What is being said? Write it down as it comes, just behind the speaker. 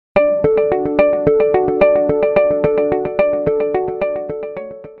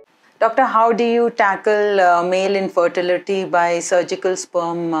Doctor, how do you tackle male infertility by surgical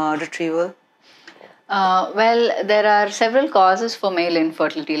sperm retrieval? Well, there are several causes for male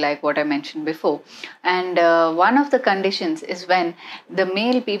infertility, like what I mentioned before. And one of the conditions is when the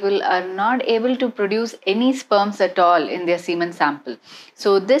male people are not able to produce any sperms at all in their semen sample.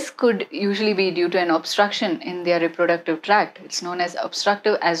 So, this could usually be due to an obstruction in their reproductive tract. It's known as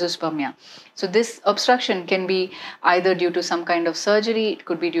obstructive azoospermia. So, this obstruction can be either due to some kind of surgery, it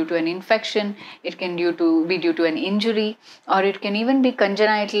could be due to an infection, it can be due to an injury, or it can even be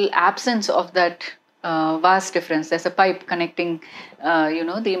congenital absence of that vas deferens. There's a pipe connecting,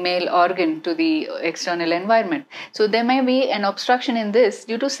 the male organ to the external environment. So there may be an obstruction in this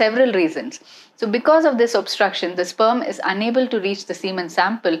due to several reasons. So because of this obstruction, the sperm is unable to reach the semen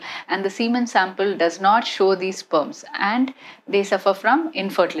sample, and the semen sample does not show these sperms, and they suffer from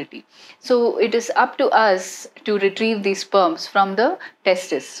infertility. So it is up to us to retrieve these sperms from the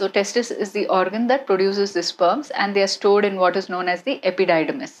testis. So testis is the organ that produces the sperms, and they are stored in what is known as the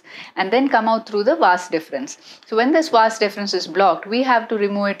epididymis, and then come out through the vas deferens. So when this vas deferens is blocked, we have to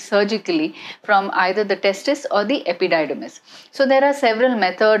remove it surgically from either the testis or the epididymis. So there are several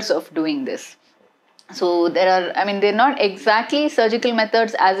methods of doing this. So they're not exactly surgical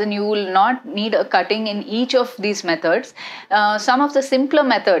methods, as in you will not need a cutting in each of these methods. Some of the simpler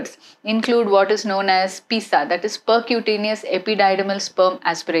methods include what is known as PESA, that is percutaneous epididymal sperm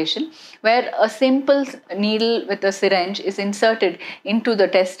aspiration, where a simple needle with a syringe is inserted into the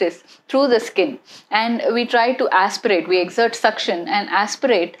testis through the skin, and we try to aspirate, we exert suction and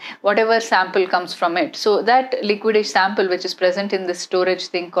aspirate whatever sample comes from it. So that liquidish sample which is present in the storage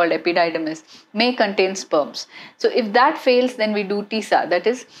thing called epididymis may contain sperms. So if that fails, then we do TESA, that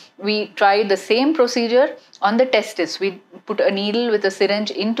is, we try the same procedure on the testis. We put a needle with a syringe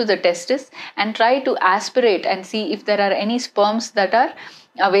into the testis and try to aspirate and see if there are any sperms that are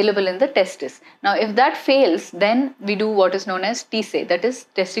available in the testis. Now, if that fails, then we do what is known as TESE, that is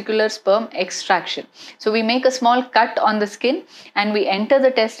testicular sperm extraction. So we make a small cut on the skin and we enter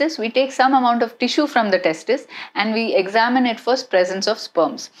the testis, we take some amount of tissue from the testis and we examine it for presence of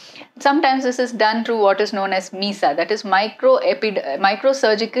sperms. Sometimes this is done through what is known as MESA, that is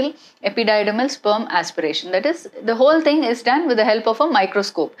microsurgical epididymal sperm aspiration. That is, the whole thing is done with the help of a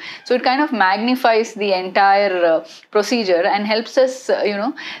microscope. So it kind of magnifies the entire procedure and helps us,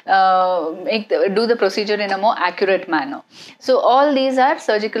 do the procedure in a more accurate manner. So all these are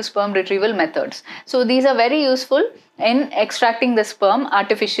surgical sperm retrieval methods. So these are very useful in extracting the sperm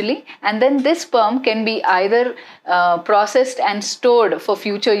artificially, and then this sperm can be either processed and stored for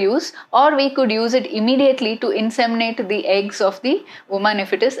future use, or we could use it immediately to inseminate the eggs of the woman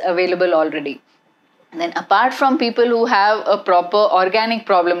if it is available already. Then apart from people who have a proper organic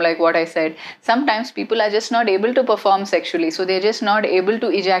problem like what I said, sometimes people are just not able to perform sexually. So they're just not able to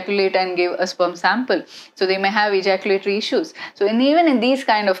ejaculate and give a sperm sample. So they may have ejaculatory issues. So even in these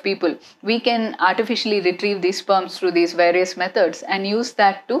kind of people, we can artificially retrieve these sperms through these various methods and use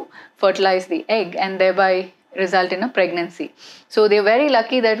that to fertilize the egg and thereby result in a pregnancy. So they're very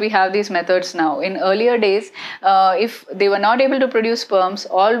lucky that we have these methods now. In earlier days, if they were not able to produce sperms,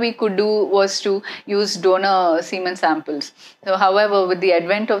 all we could do was to use donor semen samples. So however, with the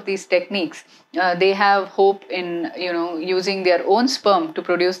advent of these techniques, they have hope in using their own sperm to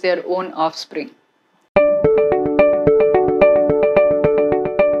produce their own offspring.